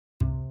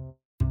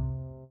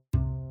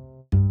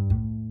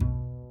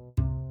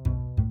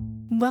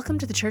Welcome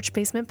to the Church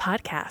Basement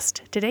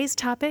Podcast. Today's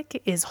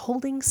topic is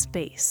holding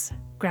space.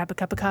 Grab a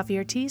cup of coffee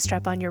or tea,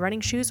 strap on your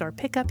running shoes, or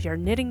pick up your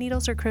knitting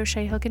needles or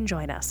crochet hook and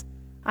join us.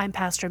 I'm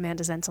Pastor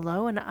Amanda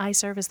Zensalo, and I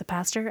serve as the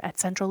pastor at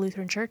Central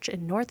Lutheran Church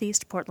in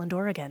Northeast Portland,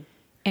 Oregon.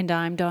 And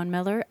I'm Dawn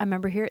Miller, a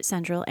member here at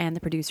Central and the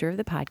producer of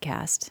the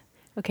podcast.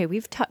 Okay,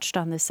 we've touched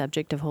on this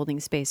subject of holding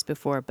space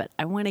before, but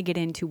I want to get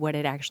into what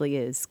it actually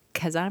is,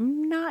 because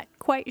I'm not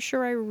quite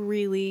sure I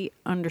really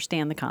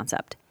understand the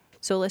concept.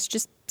 So let's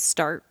just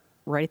start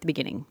right at the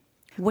beginning.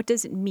 What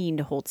does it mean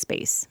to hold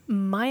space?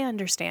 My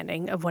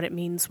understanding of what it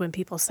means when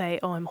people say,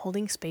 oh, I'm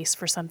holding space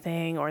for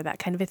something or that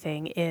kind of a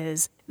thing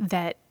is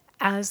that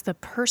as the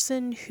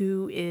person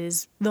who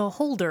is the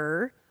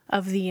holder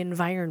of the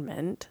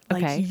environment,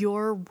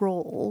 your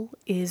role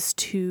is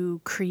to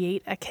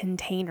create a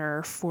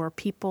container for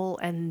people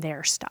and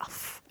their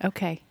stuff.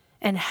 Okay.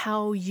 And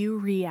how you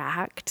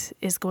react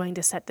is going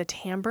to set the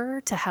timbre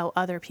to how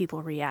other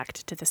people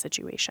react to the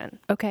situation.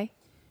 Okay.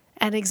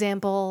 An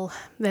example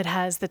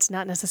that's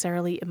not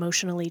necessarily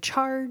emotionally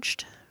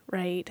charged,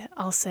 right?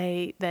 I'll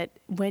say that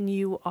when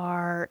you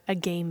are a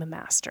game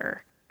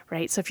master,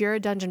 right? So if you're a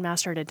dungeon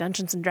master at a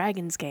Dungeons and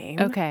Dragons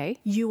game, Okay.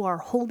 you are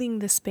holding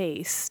the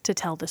space to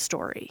tell the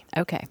story.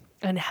 Okay.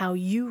 And how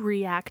you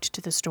react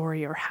to the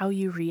story or how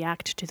you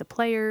react to the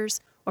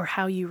players or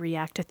how you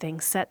react to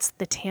things sets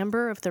the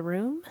timbre of the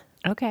room.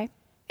 Okay.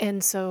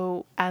 And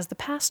so as the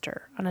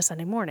pastor on a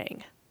Sunday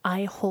morning,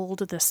 I hold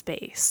the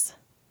space.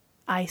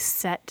 I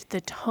set the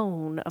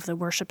tone of the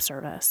worship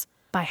service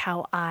by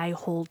how I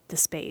hold the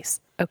space.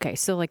 Okay,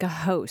 so like a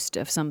host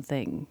of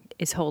something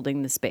is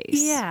holding the space.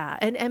 Yeah,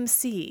 an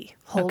MC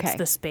holds Okay.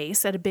 the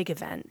space at a big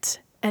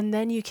event. And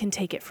then you can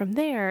take it from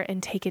there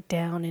and take it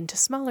down into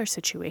smaller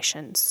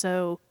situations.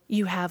 So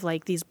you have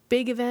like these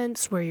big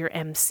events where your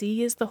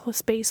MC is the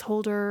space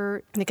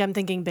holder. Like I'm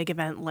thinking big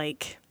event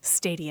like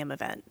stadium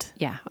event.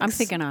 Yeah, I'm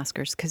thinking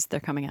Oscars because they're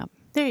coming up.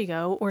 There you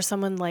go. Or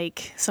someone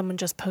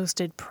just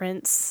posted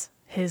Prince,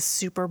 his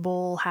Super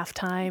Bowl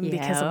halftime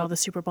because of Yep. all the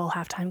Super Bowl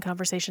halftime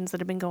conversations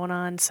that have been going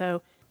on.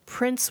 So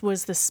Prince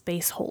was the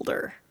space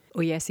holder Oh,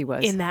 yes, he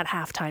was. in that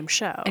halftime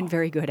show. And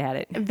very good at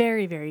it.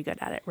 Very, very good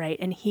at it, right?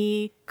 And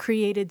he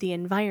created the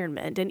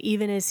environment. And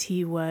even as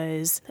he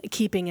was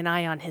keeping an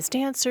eye on his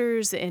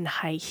dancers in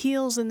high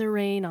heels in the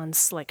rain on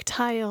slick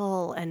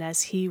tile, and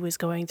as he was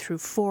going through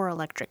 4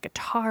 electric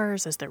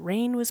guitars as the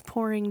rain was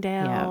pouring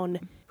down,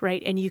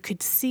 right? And you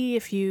could see,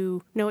 if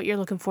you know what you're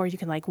looking for, you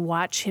can like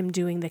watch him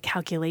doing the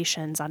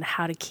calculations on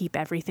how to keep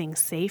everything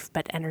safe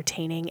but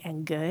entertaining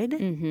and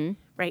good,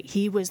 right?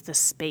 He was the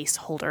space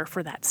holder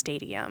for that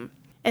stadium.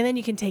 And then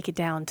you can take it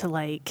down to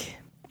like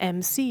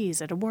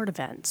MCs at award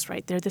events,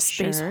 right? They're the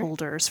space Sure.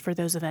 holders for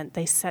those events.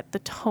 They set the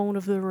tone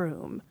of the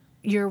room.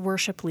 Your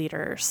worship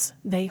leaders,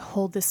 they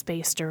hold the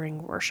space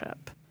during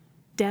worship.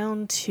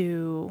 Down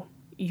to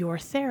your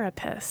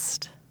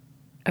therapist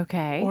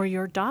Okay. or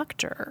your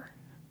doctor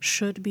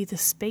should be the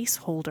space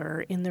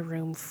holder in the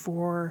room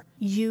for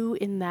you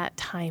in that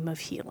time of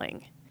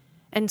healing.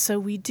 And so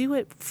we do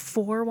it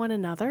for one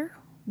another.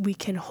 We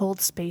can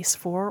hold space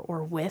for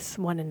or with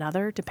one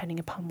another, depending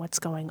upon what's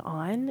going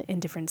on in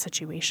different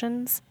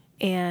situations.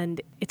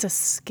 And it's a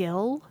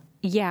skill.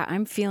 Yeah,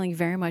 I'm feeling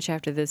very much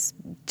after this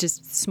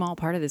just small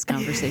part of this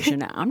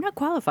conversation. I'm not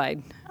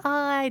qualified.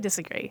 I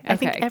disagree. I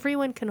think Okay.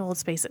 everyone can hold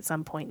space at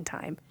some point in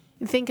time.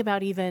 Think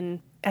about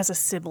even as a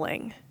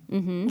sibling,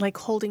 like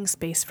holding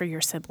space for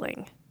your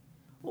sibling.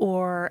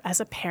 Or as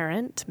a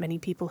parent, many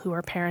people who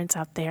are parents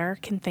out there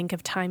can think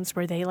of times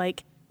where they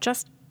like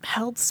just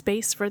held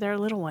space for their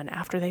little one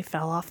after they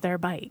fell off their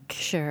bike.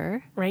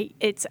 Sure. Right?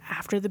 It's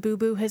after the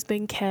boo-boo has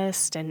been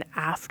kissed and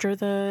after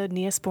the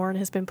Neosporin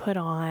has been put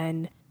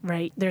on,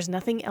 right? There's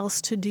nothing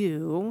else to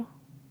do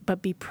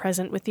but be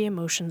present with the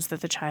emotions that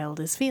the child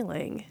is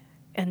feeling.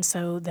 And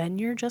so then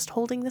you're just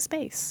holding the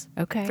space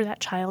Okay. for that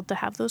child to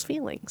have those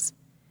feelings.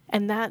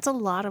 And that's a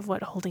lot of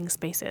what holding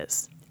space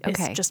is.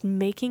 Okay. It's just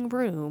making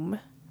room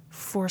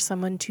for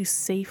someone to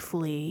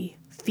safely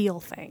feel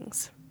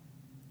things.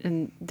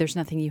 And there's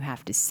nothing you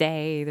have to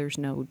say. There's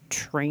no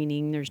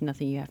training. There's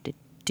nothing you have to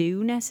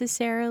do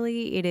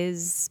necessarily. It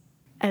is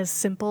As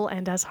simple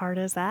and as hard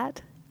as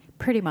that.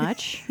 pretty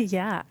much.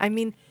 Yeah. I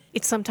mean,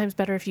 it's sometimes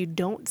better if you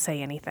don't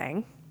say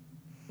anything,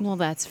 Well,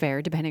 that's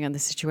fair, depending on the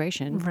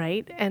situation.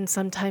 right? And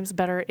sometimes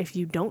better if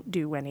you don't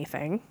do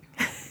anything,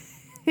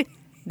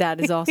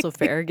 That is also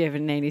fair,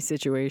 given any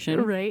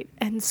situation. right?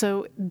 And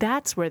so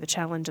that's where the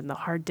challenge and the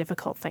hard,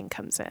 difficult thing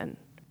comes in.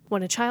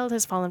 When a child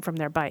has fallen from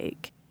their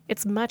bike,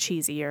 it's much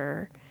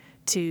easier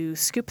to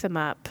scoop them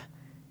up,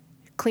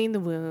 clean the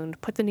wound,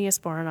 put the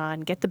Neosporin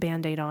on, get the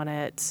Band-Aid on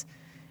it,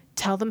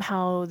 tell them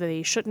how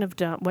they shouldn't have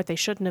done what they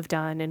shouldn't have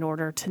done in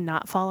order to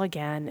not fall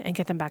again and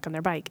get them back on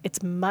their bike.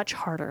 It's much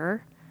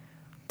harder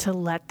to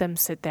let them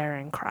sit there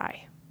and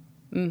cry.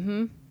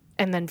 And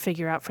then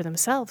figure out for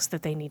themselves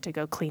that they need to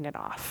go clean it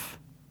off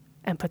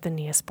and put the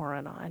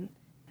Neosporin on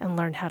and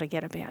learn how to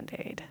get a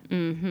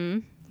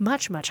Band-Aid.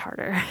 Much, much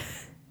harder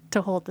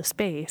to hold the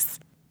space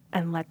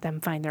and let them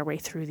find their way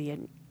through the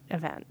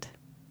event.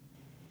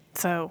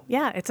 So,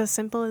 yeah, it's as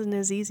simple and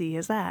as easy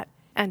as that,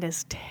 and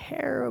as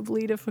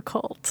terribly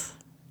difficult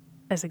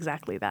as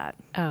exactly that.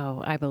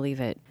 Oh, I believe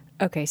it.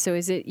 Okay, so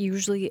is it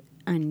usually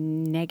a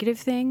negative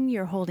thing?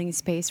 You're holding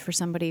space for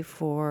somebody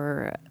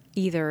for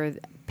either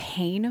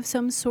pain of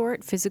some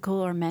sort, physical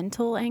or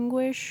mental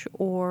anguish,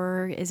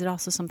 or is it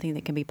also something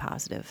that can be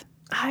positive?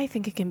 I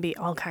think it can be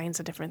all kinds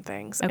of different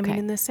things. I Okay. mean,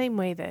 in the same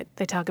way that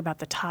they talk about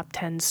the top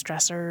 10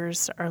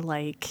 stressors are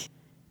like,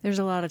 There's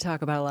a lot of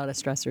talk about a lot of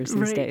stressors these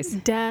right, days.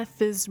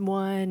 death is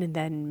one, and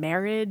then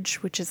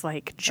marriage, which is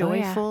like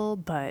joyful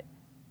but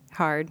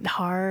Hard.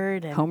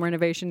 hard, and Home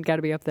renovation, got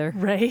to be up there.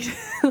 right,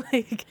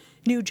 like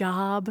new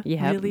job,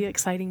 Yep. really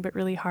exciting but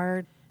really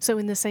hard. So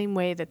in the same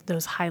way that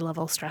those high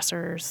level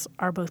stressors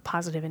are both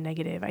positive and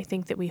negative, I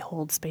think that we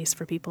hold space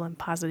for people in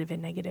positive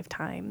and negative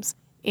times.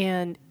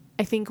 And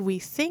I think we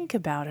think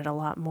about it a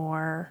lot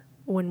more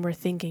when we're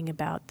thinking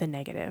about the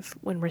negative,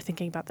 when we're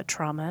thinking about the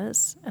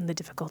traumas and the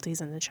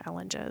difficulties and the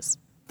challenges.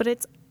 But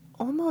it's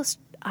almost,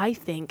 I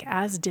think,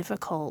 as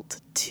difficult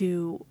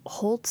to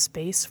hold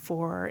space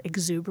for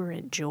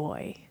exuberant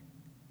joy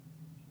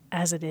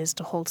as it is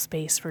to hold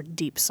space for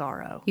deep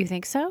sorrow. You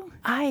think so?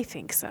 I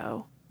think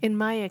so. In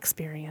my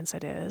experience,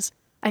 it is.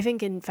 I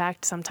think, in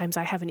fact, sometimes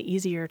I have an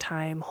easier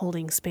time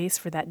holding space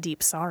for that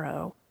deep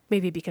sorrow,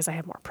 maybe because I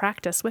have more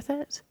practice with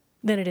it,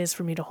 than it is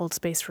for me to hold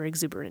space for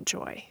exuberant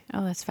joy.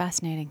 Oh, that's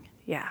fascinating.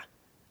 Yeah.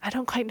 I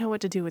don't quite know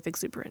what to do with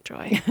exuberant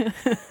joy.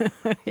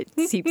 It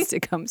seems to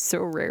come so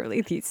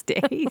rarely these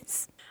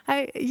days.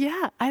 I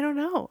don't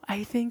know.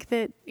 I think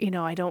that,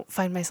 I don't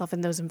find myself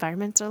in those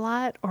environments a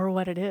lot or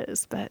what it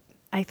is, but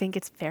I think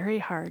it's very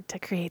hard to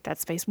create that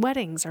space.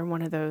 Weddings are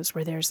one of those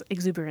where there's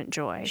exuberant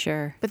joy.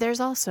 Sure. But there's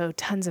also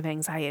tons of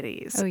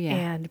anxieties. Oh, yeah.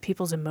 And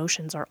people's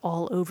emotions are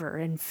all over,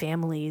 and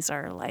families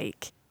are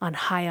like on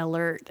high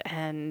alert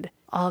and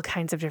all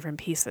kinds of different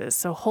pieces.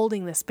 So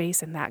holding the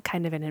space in that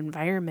kind of an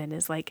environment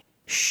is like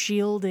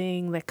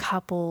shielding the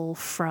couple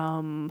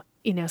from,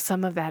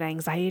 some of that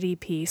anxiety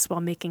piece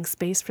while making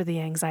space for the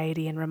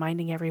anxiety and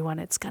reminding everyone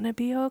it's going to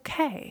be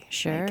okay.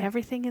 Sure. Like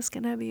everything is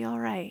going to be all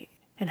right.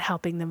 And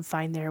helping them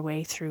find their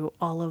way through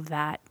all of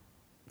that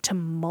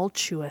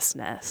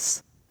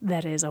tumultuousness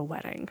that is a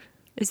wedding.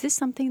 Is this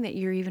something that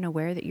you're even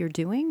aware that you're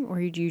doing,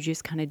 or do you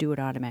just kind of do it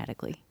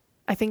automatically?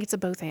 I think it's a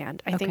both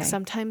and. I think Okay.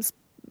 sometimes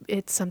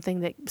it's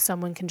something that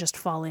someone can just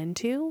fall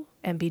into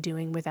and be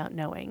doing without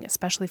knowing,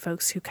 especially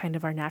folks who kind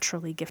of are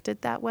naturally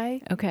gifted that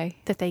way, Okay.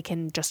 that they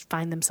can just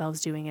find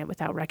themselves doing it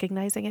without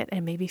recognizing it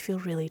and maybe feel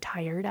really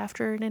tired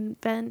after an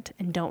event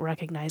and don't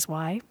recognize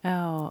why.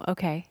 Oh,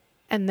 okay.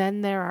 And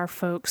then there are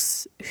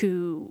folks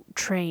who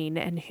train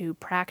and who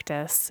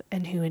practice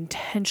and who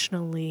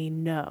intentionally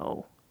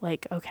know,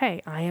 like,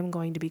 okay, I am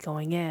going to be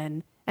going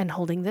in and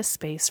holding this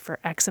space for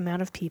X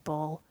amount of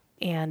people,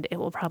 and it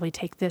will probably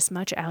take this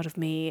much out of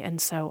me.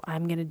 And so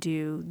I'm going to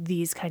do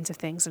these kinds of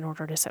things in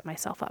order to set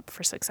myself up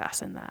for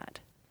success in that.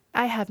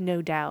 I have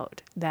no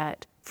doubt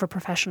that for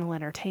professional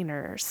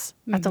entertainers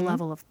at the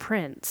level of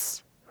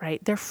Prince, right,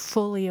 they're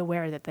fully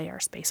aware that they are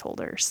space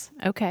holders.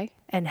 Okay.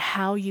 And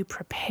how you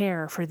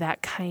prepare for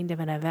that kind of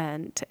an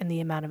event and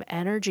the amount of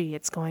energy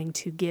it's going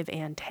to give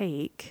and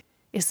take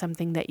is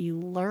something that you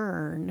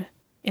learn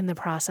in the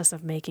process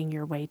of making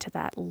your way to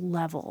that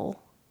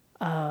level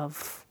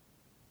of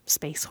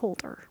space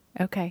holder.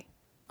 Okay.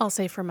 I'll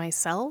say for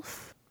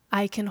myself,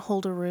 I can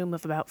hold a room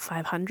of about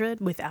 500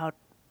 without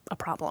a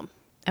problem.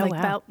 Oh, like wow.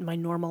 about my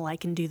normal, I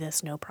can do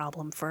this no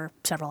problem for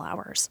several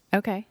hours.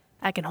 Okay.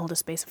 I can hold a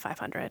space of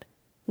 500.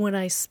 When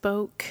I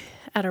spoke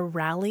at a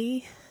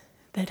rally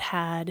that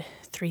had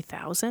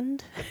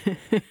 3,000,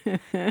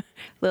 A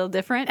little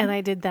different. and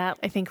I did that,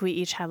 I think we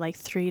each had like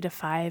 3 to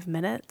 5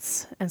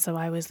 minutes. And so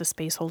I was the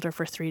space holder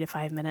for 3 to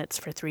 5 minutes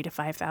for 3 to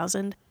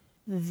 5,000.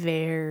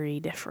 Very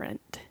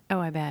different. Oh,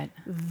 I bet.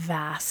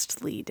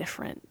 Vastly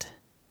different.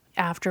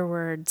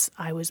 Afterwards,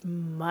 I was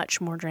much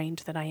more drained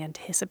than I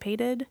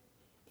anticipated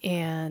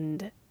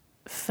and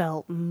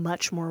felt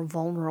much more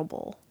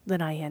vulnerable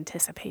than I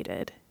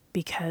anticipated,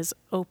 because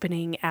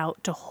opening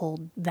out to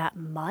hold that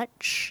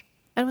much,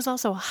 and it was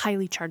also a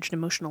highly charged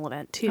emotional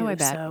event too. Oh, I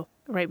bet. So,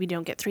 right, we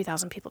don't get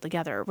 3,000 people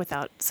together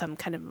without some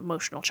kind of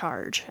emotional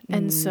charge.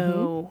 And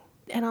so,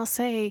 and I'll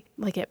say,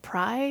 like at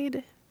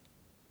Pride,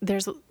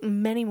 there's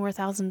many more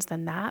thousands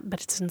than that,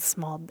 but it's in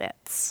small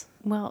bits.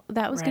 Well,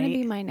 that was going to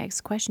be Right. my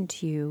next question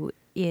to you.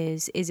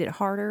 Is it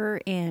harder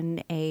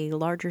in a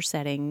larger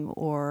setting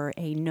or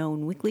a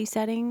known weekly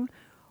setting?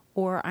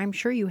 Or I'm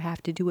sure you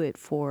have to do it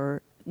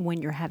for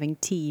when you're having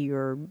tea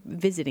or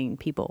visiting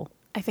people.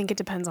 I think it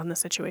depends on the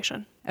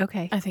situation.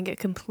 Okay. I think it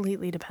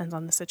completely depends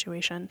on the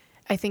situation.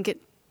 I think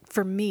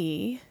for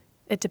me,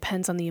 it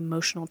depends on the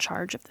emotional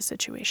charge of the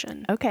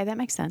situation. Okay, that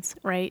makes sense.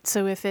 Right?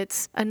 So if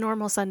it's a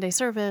normal Sunday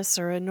service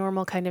or a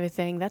normal kind of a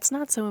thing, that's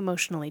not so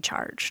emotionally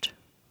charged,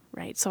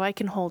 right? So I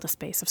can hold a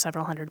space of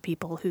several hundred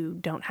people who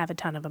don't have a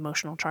ton of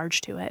emotional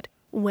charge to it.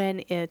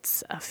 When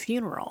it's a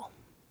funeral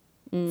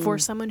for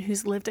someone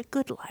who's lived a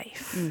good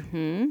life,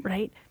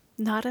 right?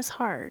 Not as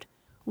hard.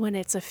 When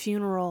it's a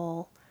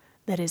funeral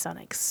that is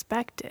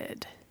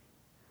unexpected,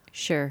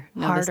 Sure.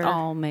 No, this Harder.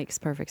 all makes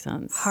perfect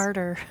sense.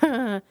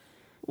 Harder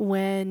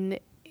when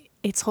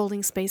it's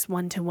holding space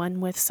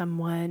one-to-one with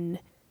someone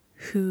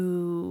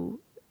who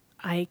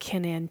I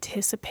can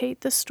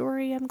anticipate the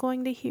story I'm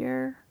going to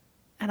hear,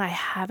 and I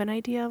have an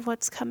idea of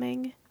what's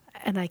coming,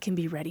 and I can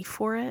be ready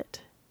for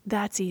it.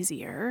 That's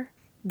easier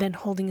than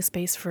holding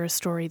space for a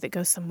story that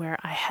goes somewhere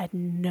I had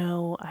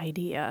no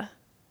idea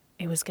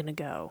it was going to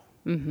go.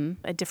 Mm-hmm.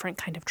 A different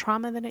kind of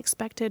trauma than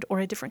expected, or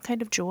a different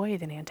kind of joy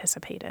than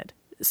anticipated.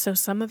 So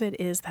some of it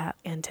is that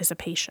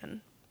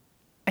anticipation.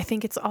 I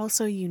think it's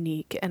also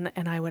unique, and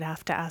I would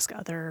have to ask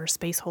other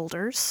space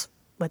holders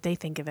what they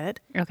think of it.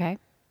 Okay.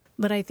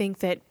 But I think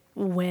that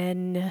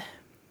when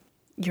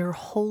you're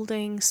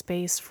holding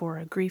space for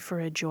a grief or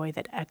a joy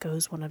that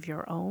echoes one of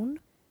your own,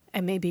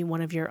 and maybe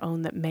one of your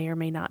own that may or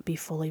may not be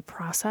fully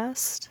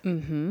processed,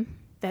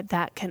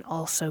 that can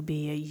also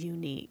be a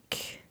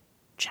unique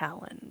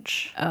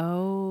challenge.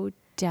 Oh,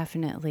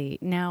 definitely.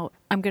 Now,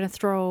 I'm going to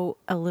throw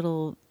a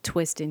little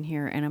twist in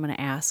here, and I'm going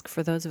to ask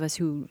for those of us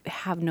who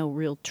have no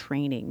real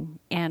training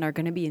and are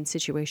going to be in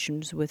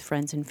situations with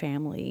friends and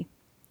family,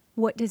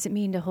 what does it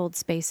mean to hold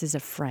space as a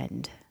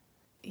friend?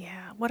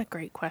 Yeah, what a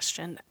great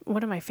question.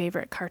 One of my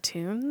favorite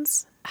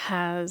cartoons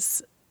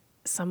has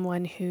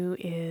someone who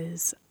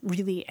is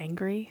really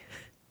angry.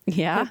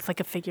 Yeah. It's like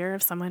a figure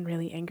of someone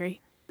really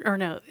angry. Or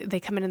no, they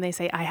come in and they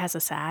say, I has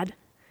a sad.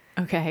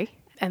 Okay.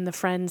 And the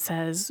friend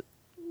says,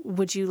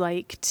 would you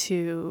like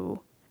to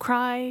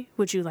cry?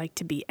 Would you like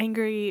to be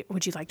angry?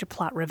 Would you like to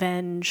plot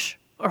revenge?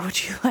 Or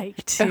would you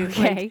like to,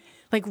 Okay.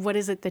 like, what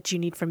is it that you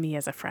need from me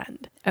as a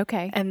friend?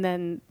 Okay. And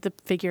then the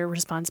figure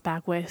responds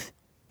back with,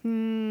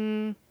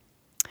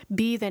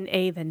 B, then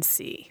A, then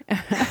C.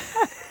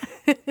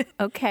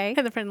 Okay.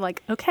 And the friend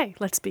like, okay,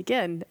 let's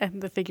begin.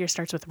 And the figure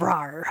starts with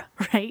rawr,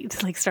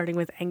 right? Like starting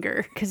with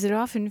anger. Because it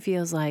often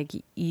feels like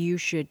you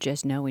should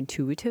just know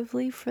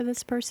intuitively for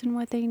this person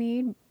what they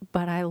need.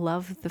 But I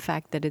love the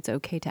fact that it's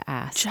okay to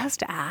ask.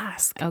 Just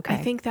ask. Okay. I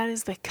think that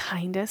is the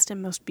kindest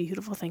and most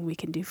beautiful thing we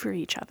can do for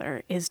each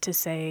other, is to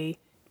say,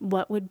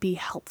 what would be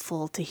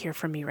helpful to hear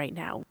from me right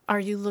now? Are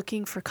you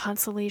looking for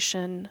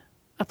consolation,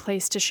 a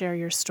place to share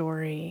your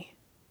story,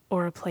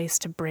 or a place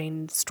to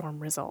brainstorm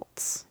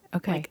results?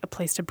 Okay. Like a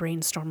place to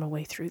brainstorm a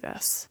way through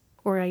this.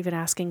 Or even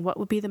asking, what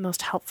would be the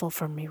most helpful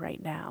for me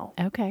right now?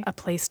 Okay. A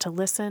place to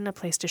listen, a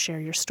place to share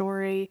your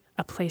story,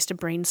 a place to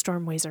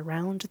brainstorm ways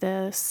around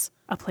this,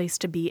 a place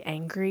to be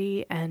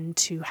angry and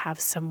to have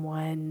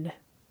someone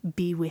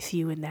be with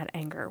you in that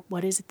anger.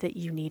 What is it that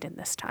you need in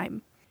this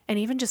time? And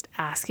even just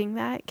asking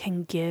that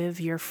can give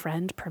your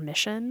friend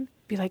permission.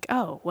 Be like,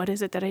 oh, what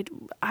is it that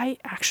I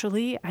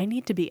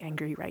need to be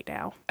angry right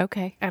now.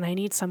 Okay. And I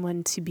need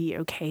someone to be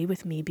okay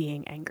with me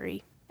being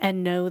angry.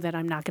 And know that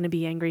I'm not going to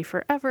be angry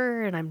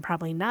forever, and I'm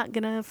probably not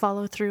going to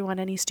follow through on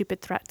any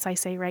stupid threats I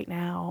say right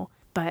now,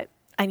 but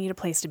I need a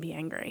place to be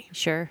angry.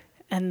 Sure.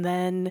 And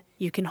then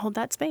you can hold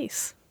that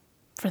space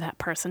for that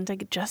person to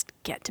just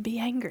get to be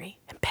angry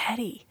and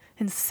petty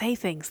and say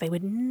things they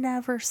would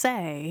never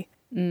say.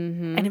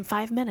 Mm-hmm. And in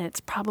 5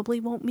 minutes probably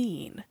won't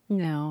mean.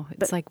 No,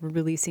 it's like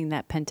releasing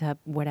that pent up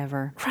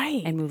whatever.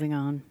 Right. And moving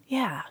on.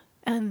 Yeah.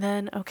 And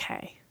then,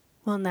 okay,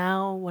 well,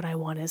 now what I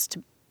want is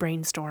to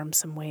brainstorm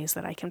some ways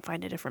that I can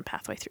find a different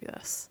pathway through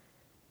this.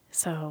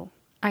 So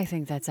I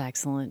think that's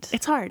excellent.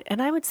 it's hard.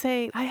 And I would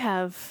say I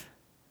have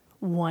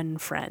one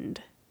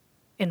friend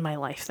in my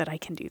life that I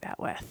can do that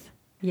with.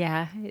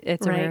 Yeah,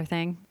 it's a Right? rare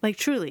thing. Like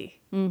truly.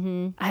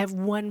 Mm-hmm. I have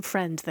one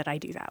friend that I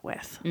do that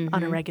with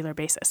on a regular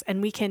basis.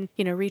 And we can,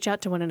 reach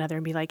out to one another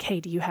and be like, hey,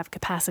 do you have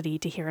capacity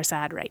to hear us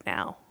ad right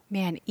now?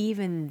 Man,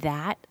 even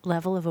that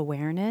level of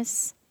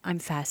awareness, I'm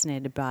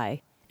fascinated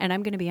by. And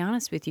I'm going to be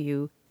honest with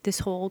you, this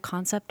whole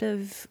concept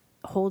of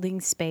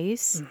holding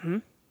space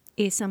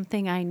is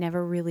something I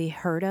never really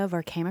heard of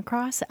or came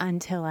across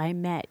until I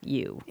met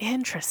you.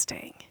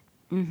 Interesting.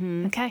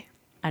 Mm-hmm. Okay.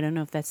 I don't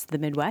know if that's the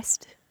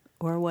Midwest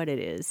or what it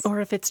is.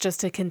 Or if it's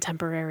just a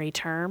contemporary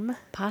term.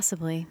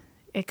 Possibly.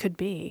 It could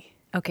be.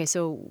 Okay,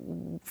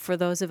 so for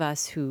those of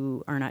us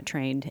who are not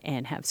trained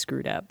and have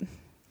screwed up,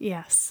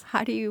 Yes.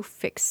 how do you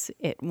fix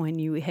it when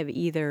you have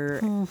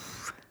either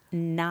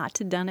not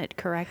done it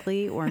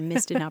correctly or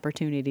missed an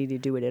opportunity to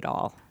do it at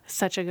all?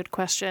 Such a good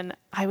question.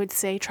 I would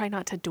say try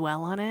not to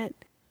dwell on it.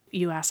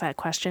 You ask that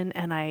question,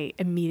 and I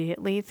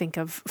immediately think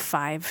of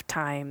 5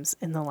 times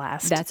in the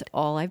last. That's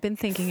all I've been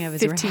thinking of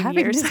as we're 15 having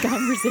years. this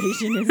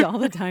conversation is all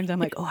the times I'm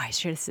like, oh, I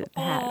should have said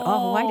that.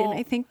 Oh, why didn't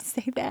I think to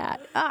say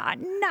that? Ah,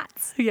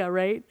 nuts. Yeah,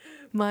 right?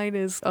 Mine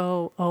is,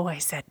 oh, I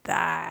said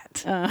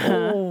that.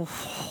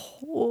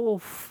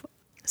 Oof.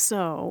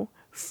 So,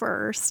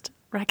 first,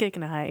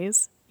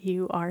 recognize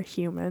you are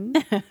human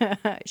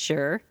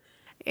Sure.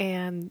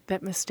 and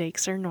that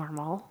mistakes are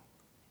normal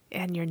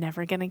and you're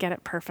never going to get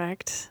it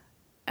perfect.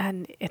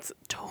 And it's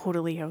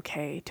totally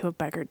okay to have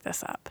buggered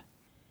this up.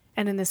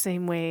 And in the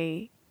same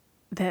way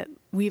that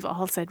we've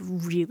all said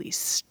really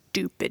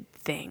stupid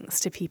things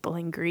to people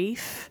in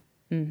grief,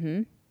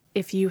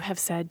 if you have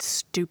said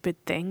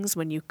stupid things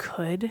when you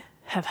could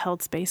have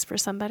held space for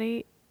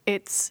somebody,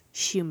 It's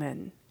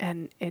human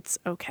and it's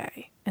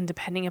okay. And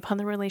depending upon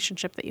the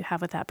relationship that you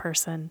have with that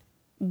person,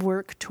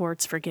 work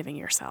towards forgiving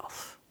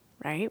yourself,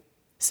 right?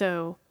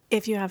 So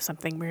if you have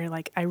something where you're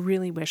like, I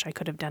really wish I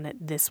could have done it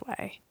this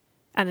way,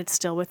 and it's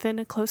still within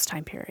a close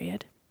time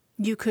period,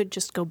 you could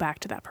just go back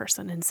to that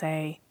person and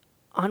say,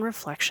 on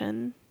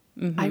reflection,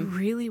 I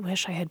really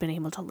wish I had been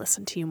able to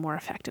listen to you more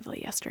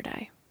effectively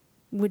yesterday.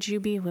 Would you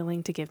be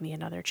willing to give me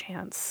another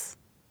chance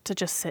to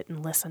just sit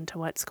and listen to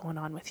what's going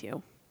on with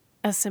you?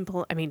 As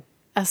simple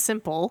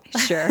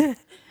Sure.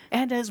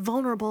 and as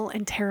vulnerable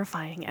and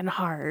terrifying and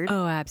hard.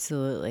 Oh,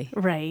 absolutely.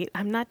 Right.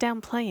 I'm not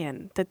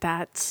downplaying that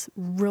that's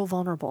real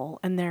vulnerable.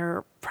 And there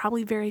are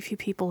probably very few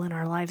people in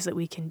our lives that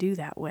we can do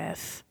that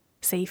with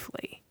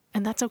safely.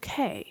 And that's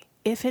okay.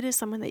 If it is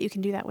someone that you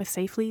can do that with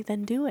safely,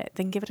 then do it.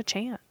 Then give it a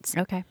chance.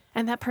 Okay.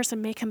 And that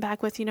person may come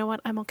back with, you know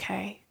what, I'm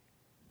okay.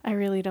 I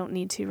really don't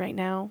need to right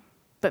now,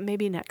 but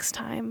maybe next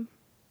time.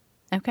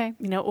 Okay.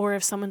 You know, or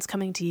if someone's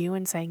coming to you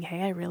and saying,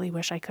 hey, I really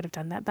wish I could have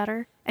done that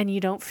better, and you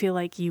don't feel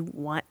like you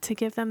want to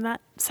give them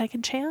that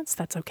second chance,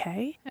 that's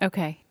okay.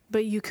 Okay.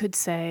 But you could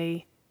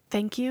say,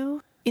 thank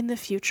you. In the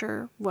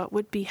future, what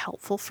would be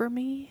helpful for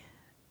me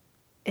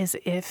is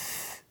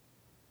if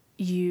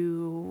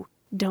you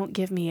don't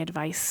give me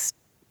advice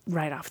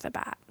right off the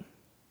bat.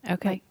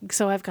 Okay. Like,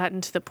 so I've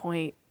gotten to the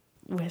point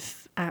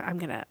with, I'm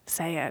going to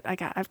say it,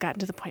 I've gotten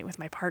to the point with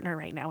my partner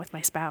right now, with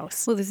my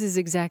spouse. Well, this is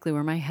exactly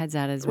where my head's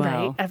at as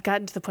well. Right. I've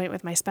gotten to the point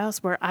with my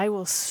spouse where I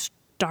will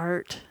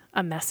start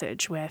a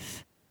message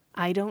with,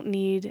 I don't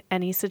need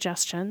any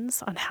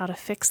suggestions on how to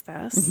fix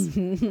this.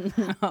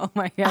 Oh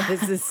my God,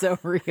 this is so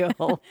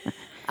real.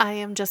 I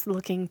am just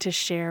looking to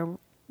share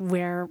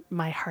where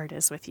my heart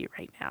is with you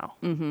right now.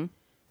 Mm-hmm.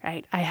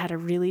 Right. I had a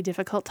really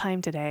difficult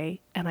time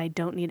today, and I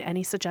don't need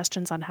any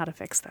suggestions on how to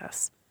fix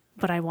this.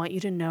 But I want you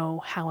to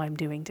know how I'm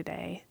doing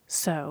today.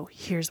 So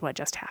here's what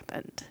just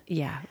happened.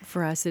 Yeah.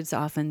 For us, it's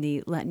often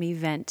the let me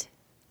vent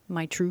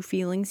my true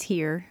feelings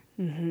here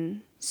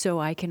so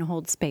I can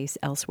hold space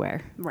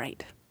elsewhere.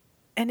 Right.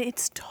 And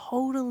it's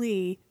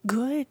totally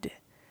good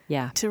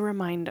Yeah. to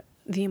remind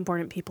the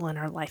important people in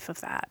our life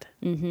of that.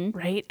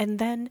 Right. And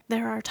then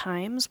there are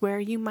times where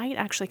you might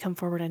actually come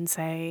forward and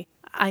say,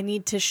 I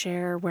need to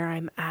share where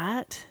I'm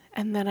at.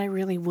 And then I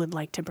really would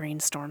like to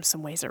brainstorm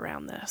some ways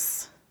around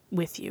this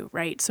with you,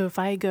 right? So if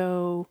I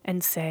go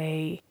and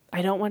say,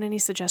 I don't want any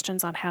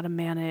suggestions on how to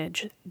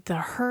manage the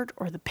hurt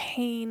or the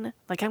pain,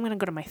 like I'm going to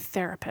go to my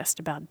therapist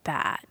about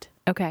that.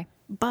 Okay.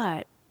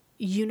 But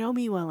you know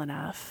me well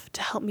enough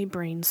to help me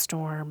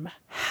brainstorm,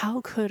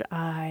 how could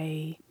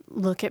I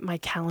look at my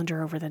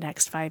calendar over the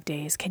next 5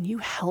 days? Can you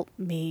help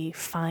me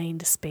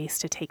find space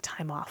to take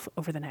time off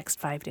over the next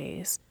 5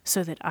 days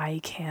so that I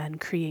can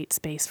create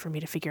space for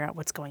me to figure out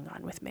what's going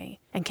on with me?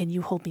 And can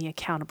you hold me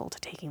accountable to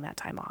taking that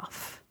time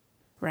off?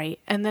 Right?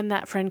 And then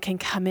that friend can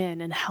come in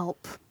and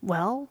help.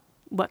 Well,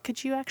 what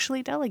could you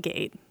actually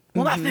delegate?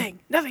 Well, nothing.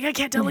 I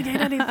can't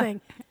delegate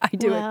anything. I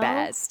do it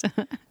best.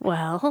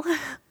 Well,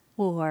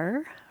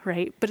 or,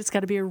 right? But it's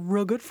got to be a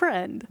real good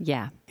friend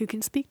Yeah. who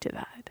can speak to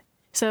that.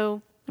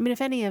 So, I mean,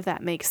 if any of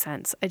that makes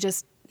sense,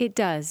 It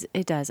does.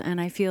 It does.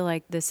 And I feel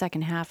like the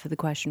second half of the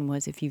question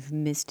was if you've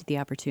missed the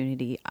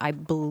opportunity. I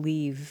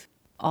believe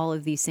all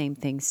of these same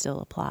things still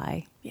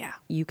apply. yeah.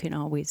 You can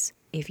always,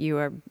 if you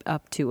are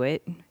up to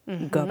it,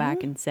 go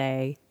back and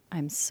say,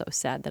 I'm so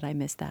sad that I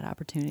missed that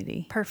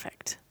opportunity.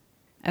 Perfect.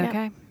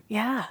 Okay.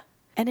 Yeah.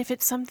 And if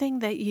it's something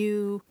that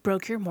you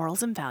broke your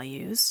morals and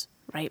values,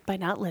 right, by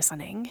not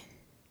listening,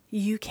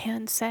 you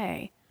can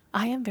say,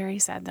 I am very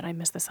sad that I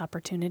missed this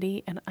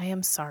opportunity, and I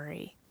am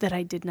sorry that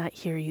I did not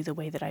hear you the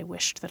way that I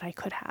wished that I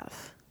could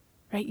have,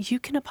 right? You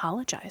can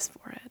apologize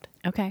for it.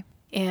 Okay.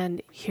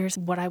 And here's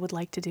what I would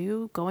like to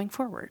do going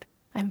forward.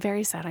 I'm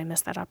very sad I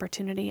missed that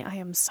opportunity. I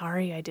am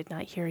sorry I did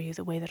not hear you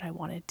the way that I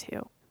wanted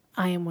to.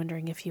 I am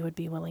wondering if you would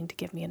be willing to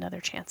give me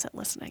another chance at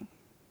listening.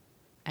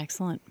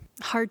 Excellent.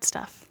 Hard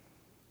stuff.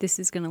 This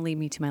is going to lead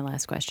me to my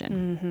last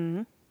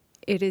question.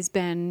 It has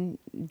been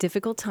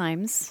difficult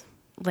times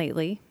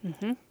lately.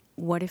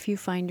 What if you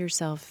find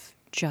yourself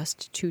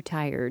just too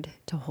tired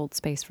to hold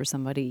space for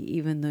somebody,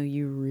 even though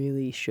you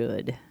really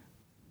should?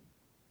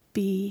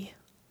 Be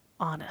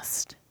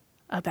honest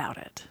about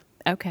it.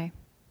 Okay.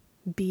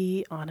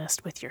 Be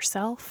honest with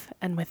yourself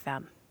and with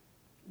them.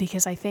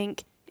 Because I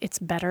think it's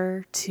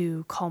better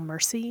to call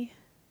mercy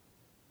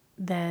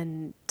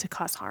than to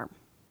cause harm.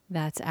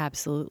 That's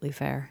absolutely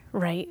fair.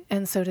 Right.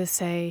 And so to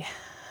say,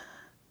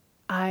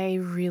 I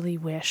really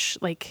wish,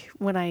 like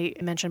when I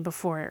mentioned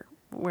before,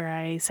 where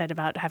I said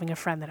about having a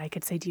friend that I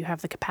could say, do you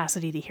have the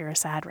capacity to hear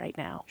us sad right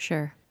now?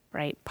 Sure.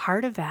 Right.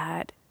 Part of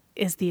that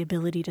is the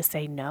ability to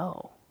say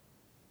no.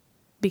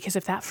 Because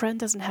if that friend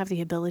doesn't have the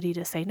ability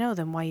to say no,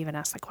 then why even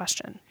ask the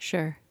question?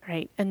 Sure.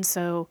 Right. And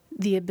so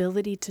the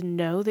ability to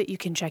know that you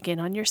can check in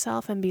on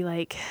yourself and be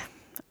like,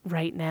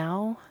 right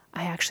now,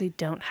 I actually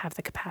don't have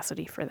the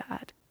capacity for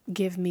that.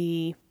 Give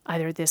me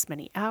either this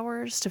many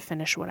hours to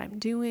finish what I'm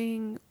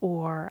doing,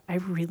 or I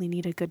really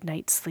need a good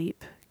night's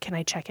sleep. Can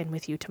I check in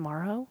with you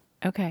tomorrow?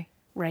 Okay.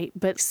 Right.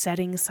 But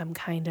setting some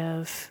kind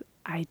of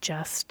I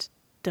just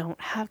don't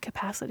have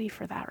capacity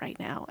for that right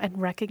now, and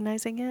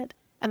recognizing it.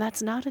 And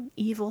that's not an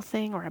evil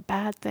thing or a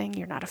bad thing.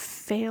 You're not a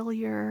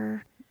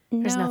failure.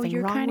 There's No, nothing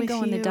you're wrong kind of with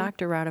going you. the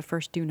doctor route of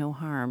first do no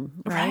harm,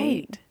 right?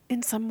 Right.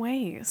 In some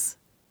ways.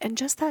 And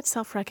just that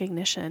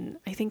self-recognition,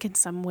 I think in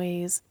some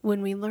ways,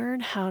 when we learn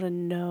how to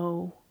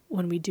know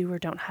when we do or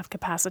don't have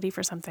capacity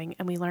for something,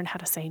 and we learn how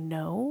to say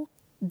no,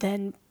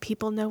 then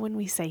people know when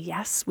we say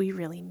yes, we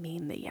really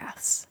mean the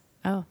yes.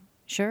 Oh,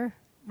 sure.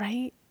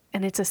 Right?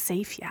 And it's a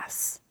safe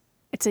yes.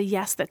 It's a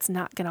yes that's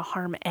not going to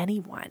harm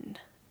anyone,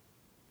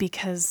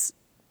 because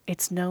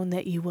it's known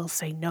that you will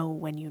say no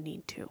when you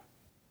need to.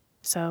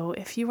 So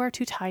if you are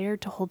too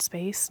tired to hold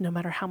space, no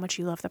matter how much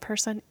you love the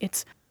person,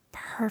 it's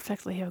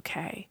perfectly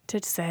okay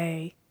to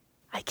say,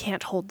 I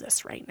can't hold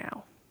this right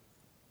now.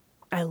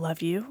 I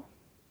love you.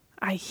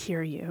 I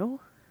hear you.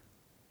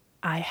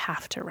 I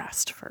have to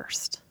rest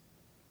first.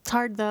 It's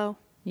hard though.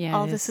 Yeah,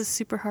 All it this is. is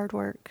super hard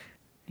work.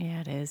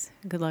 Yeah, it is.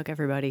 Good luck,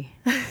 everybody.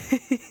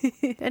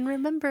 And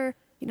remember,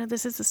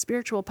 this is a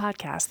spiritual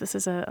podcast. This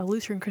is a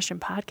Lutheran Christian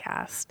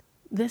podcast.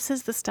 This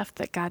is the stuff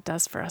that God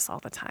does for us all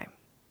the time.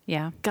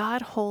 Yeah.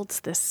 God holds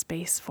this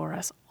space for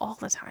us all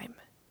the time.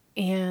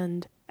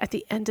 And at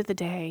the end of the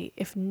day,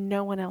 if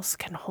no one else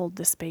can hold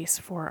the space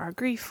for our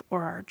grief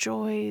or our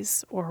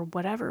joys or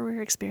whatever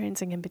we're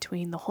experiencing in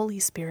between, the Holy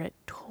Spirit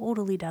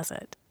totally does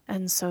it.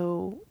 And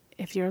so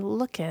if you're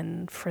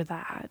looking for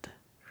that,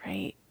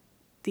 right,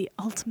 the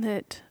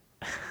ultimate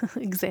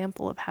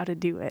example of how to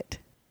do it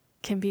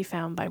can be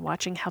found by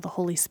watching how the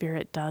Holy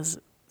Spirit does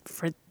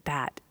for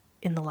that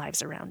in the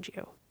lives around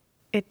you.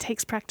 It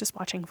takes practice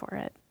watching for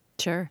it,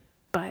 Sure.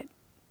 but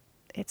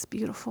it's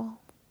beautiful.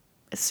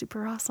 It's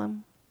super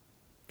awesome,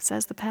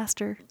 says the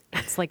pastor.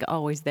 It's like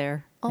always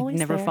there. Like Always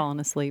never there. fallen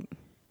asleep.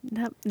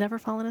 Never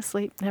fallen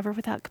asleep, never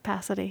without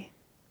capacity,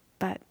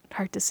 but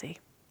hard to see.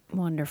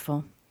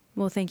 Wonderful.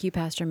 Well, thank you,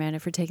 Pastor Amanda,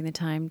 for taking the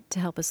time to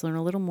help us learn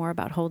a little more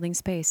about holding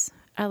space.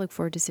 I look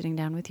forward to sitting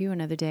down with you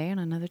another day on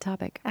another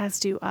topic. As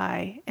do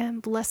I.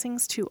 And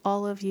blessings to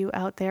all of you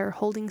out there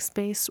holding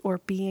space or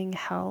being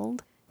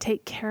held.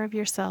 Take care of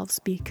yourselves.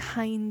 Be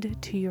kind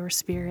to your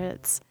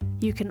spirits.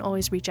 You can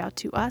always reach out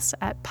to us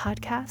at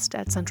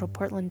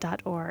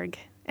podcast@centralportland.org.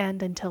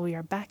 And until we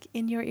are back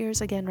in your ears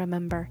again,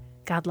 remember,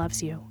 God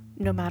loves you,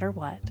 no matter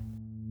what.